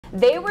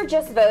They were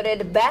just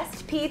voted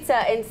Best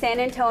Pizza in San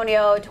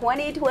Antonio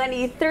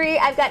 2023.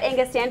 I've got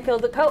Inga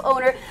Stanfield, the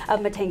co-owner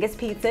of Mattenga's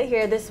Pizza,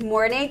 here this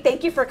morning.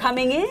 Thank you for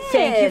coming in.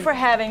 Thank you for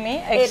having me.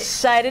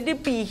 Excited to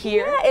be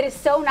here. Yeah, it is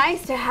so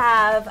nice to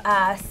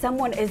have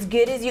someone as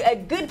good as you, a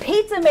good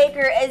pizza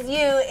maker as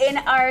you in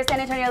our San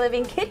Antonio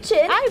Living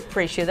Kitchen. I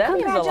appreciate that.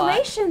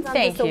 Congratulations on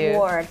this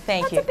award.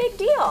 Thank you. That's a big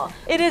deal.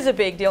 It is a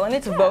big deal, and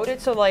it's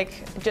voted, so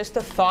like just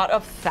the thought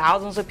of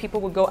thousands of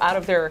people would go out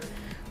of their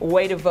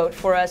way to vote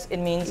for us, it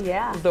means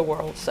the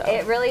world. So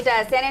it really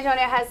does. San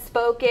Antonio has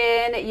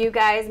spoken. You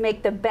guys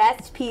make the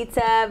best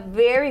pizza.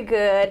 Very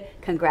good.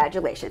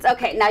 Congratulations.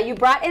 Okay, now you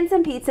brought in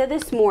some pizza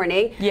this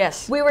morning.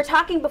 Yes. We were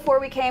talking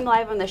before we came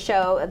live on the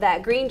show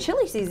that green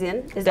chili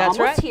season is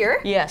almost here.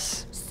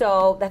 Yes.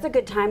 So that's a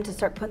good time to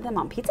start putting them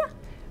on pizza.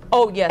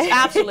 Oh yes,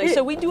 absolutely.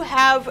 So we do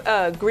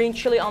have green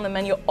chili on the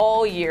menu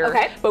all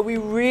year, but we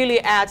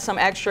really add some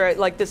extra,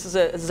 like this is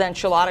a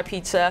Zenchilada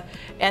pizza,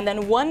 and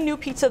then one new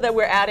pizza that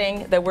we're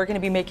adding that we're going to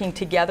be making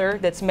together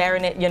that's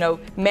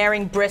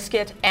marrying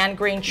brisket and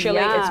green chili.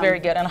 Yum. It's very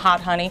good, and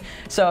hot honey.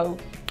 So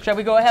shall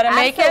we go ahead and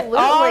make it?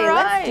 Absolutely,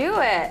 let's do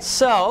it.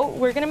 So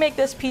we're going to make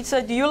this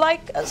pizza. Do you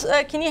like,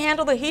 can you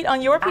handle the heat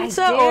on your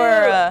pizza? I do.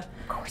 Or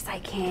of course I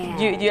can.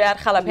 Do you add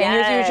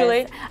jalapenos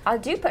usually? I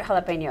do put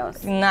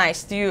jalapenos.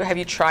 Nice. Have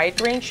you tried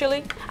green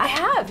chili? I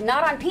have,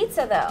 not on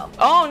pizza though.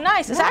 Oh,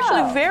 nice. It's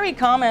actually very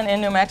common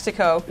in New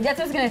Mexico. That's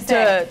what I was going to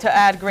say. To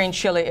add green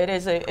chili. It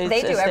is a.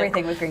 They do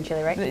everything with green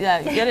chili, right?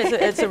 Yeah,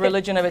 it's a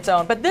religion of its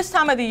own. But this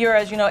time of the year,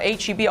 as you know,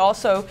 HEB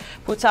also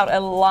puts out a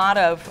lot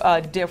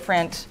of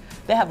different.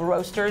 They have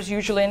roasters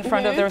usually in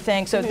front of their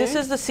thing. So this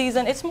is the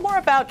season. It's more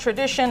about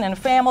tradition and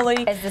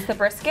family. Is this the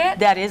brisket?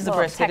 That is the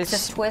brisket.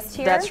 Texas twist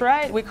here? That's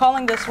right. We're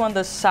calling this one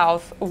the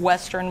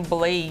Southwestern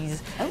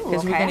Blaze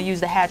because we're going to use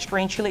the hatch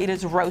green chili. It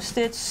is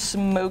roasted,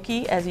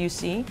 smoky, as you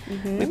see.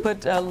 We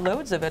put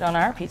loads of it on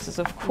our pizzas,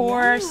 of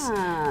course.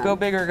 Go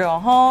big or go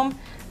home.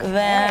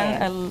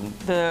 Then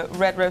the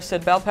red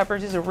roasted bell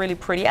peppers. These are really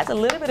pretty. Adds a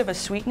little bit of a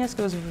sweetness.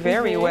 Goes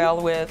very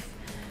well with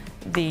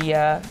the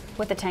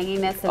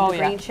tanginess of the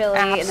green chili.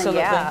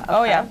 Absolutely. And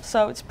then,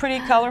 so it's pretty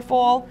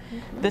colorful.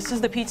 This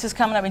is the pizza's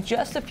coming up in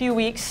just a few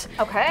weeks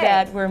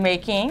that we're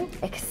making.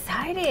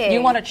 Exciting.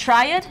 You want to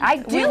try it? I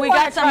do. We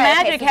got some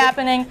magic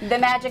happening. The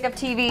magic of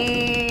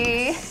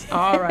TV.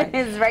 All right.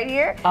 Is right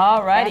here.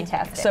 All righty.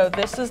 Fantastic. So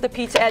this is the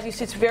pizza. As you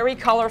see, it's very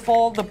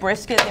colorful. The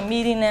brisket, the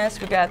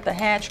meatiness. We got the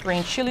hatch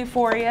green chili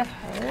for you.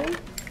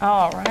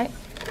 All right.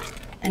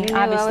 And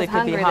obviously it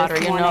could be hotter,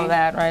 you know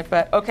that, right?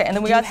 But okay, and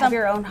then we got some. Do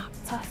you have your own hot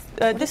sauce?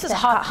 This is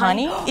hot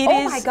honey.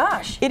 Oh my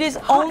gosh! It is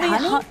only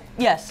honey.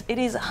 Yes, it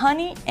is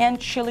honey and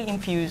chili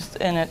infused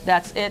in it.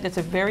 That's it. It's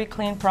a very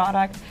clean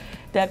product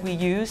that we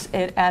use.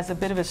 It as a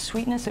bit of a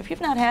sweetness. If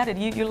you've not had it,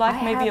 your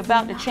life may be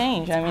about to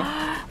change. I mean,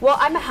 well,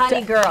 I'm a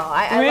honey girl.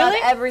 I love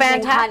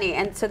everything honey,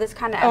 and so this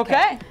kind of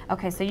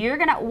Okay, so you're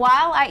gonna,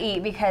 while I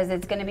eat, because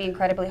it's gonna be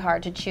incredibly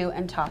hard to chew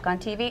and talk on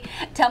TV.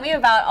 Tell me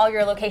about all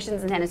your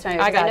locations in San Antonio.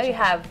 I know you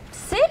have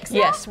 6 now?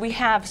 Yes, we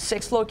have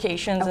 6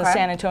 locations in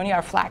San Antonio.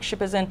 Our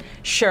flagship is in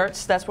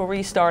Schertz. That's where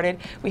we started.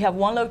 We have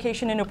 1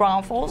 location in New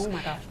Braunfels,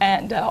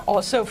 and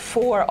also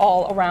 4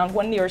 all around.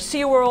 1 near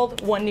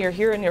SeaWorld, 1 near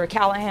here near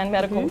Callahan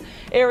Medical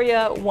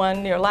area,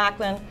 1 near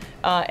Lackland,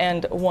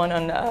 and 1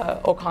 on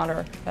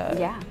O'Connor.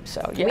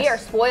 So yes. We are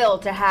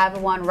spoiled to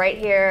have 1 right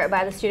here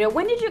by the studio.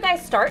 When did you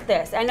guys start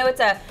this? I know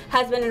it's a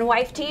husband and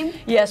wife team.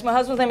 Yes, my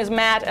husband's name is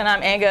Matt, and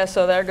I'm Inga,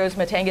 so there goes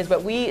Mattenga's.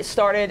 But we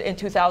started in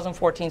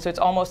 2014, so it's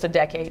almost a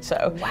decade.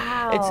 So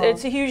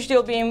it's a huge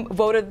deal being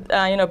voted,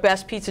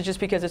 best pizza, just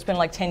because it's been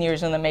like 10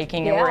 years in the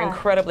making, and we're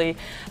incredibly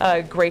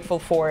grateful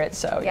for it.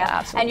 So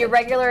absolutely. And your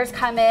regulars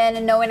come in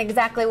and knowing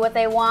exactly what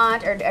they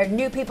want, or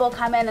new people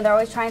come in and they're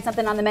always trying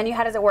something on the menu.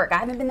 How does it work? I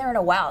haven't been there in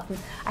a while.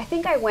 I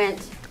think I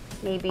went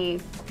maybe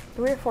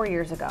 3 or 4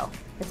 years ago.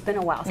 It's been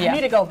a while, so I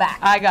need to go back.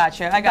 I got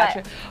you.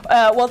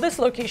 Well, this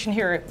location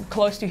here,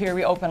 close to here,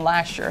 we opened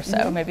last year,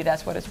 so maybe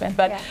that's what it's been.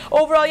 But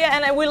overall,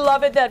 and we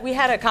love it that we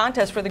had a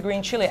contest for the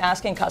green chili,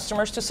 asking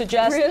customers to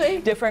suggest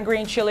different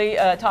green chili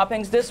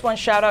toppings. This one,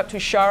 shout out to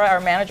Shara, our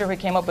manager, who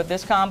came up with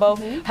this combo.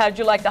 How'd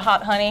you like the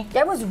hot honey?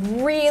 That was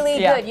really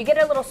good. You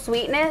get a little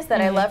sweetness that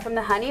I love from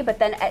the honey, but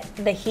then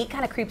the heat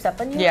kind of creeps up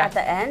on you at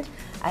the end.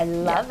 I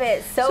love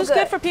it. So it's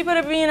good for people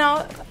to be,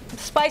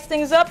 spice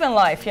things up in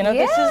life. This is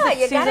the season for that.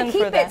 You gotta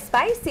keep it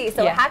spicy.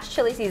 So hatch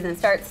chili season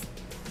starts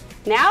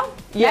now?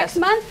 Next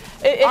month?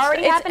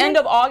 It's end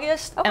of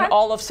August and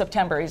all of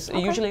September is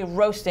usually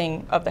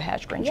roasting of the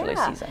hatch green chili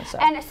season. So.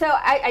 And so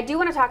I do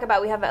want to talk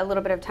about, we have a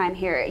little bit of time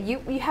here.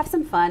 You have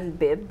some fun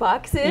bib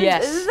boxes.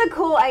 Yes. This is a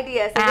cool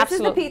idea. So this is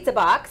the pizza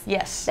box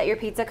that your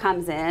pizza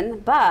comes in,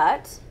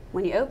 but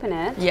when you open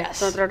it,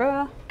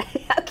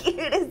 how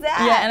cute is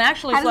that? Yeah, and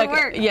actually it's like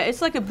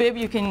it's like a bib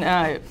you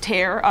can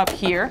tear up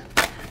here.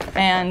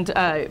 and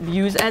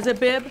use as a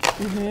bib,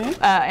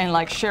 and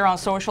like share on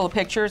social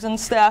pictures and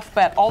stuff.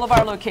 But all of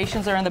our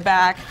locations are in the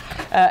back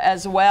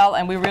as well,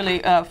 and we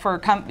really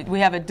we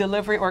have a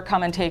delivery or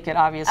come and take it.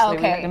 Obviously,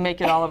 we have to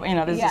make it all of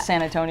this is a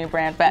San Antonio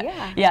brand. But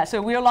yeah,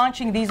 so we're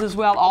launching these as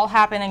well, all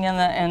happening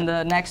in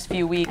the next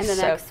few weeks. In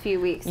the next few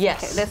weeks.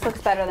 Yes. Okay, this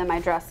looks better than my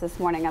dress this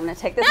morning. I'm going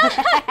to take this.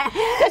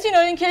 Because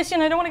in case I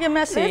don't want to get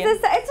messy.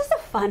 It's just a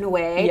fun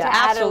way to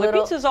add absolutely. a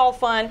little. Pizza's all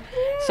fun,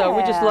 so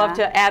we just love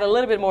to add a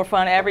little bit more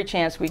fun every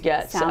chance we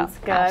get. Sounds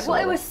good.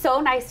 Absolutely. Well, it was so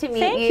nice to meet you.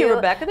 Thank you,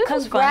 Rebecca. This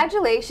was fun.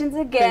 Congratulations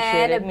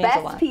again.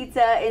 Best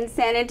pizza in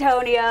San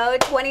Antonio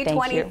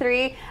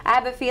 2023. I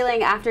have a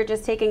feeling after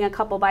just taking a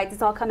couple bites,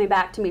 it's all coming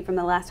back to me from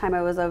the last time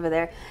I was over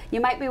there.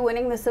 You might be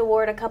winning this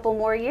award a couple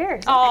more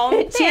years.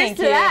 Oh, cheers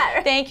to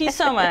that. Thank you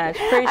so much.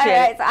 Appreciate all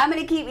right, it. so I'm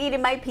going to keep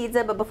eating my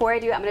pizza, but before I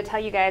do, I'm going to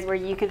tell you guys where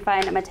you can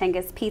find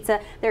Mattenga's Pizza.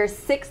 There are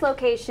 6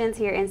 locations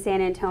here in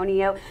San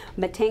Antonio.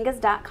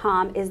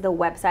 Mattengas.com is the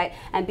website,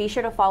 and be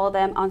sure to follow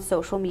them on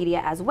social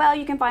media as well.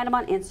 You can find them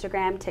on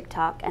Instagram,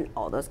 TikTok, and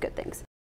all those good things.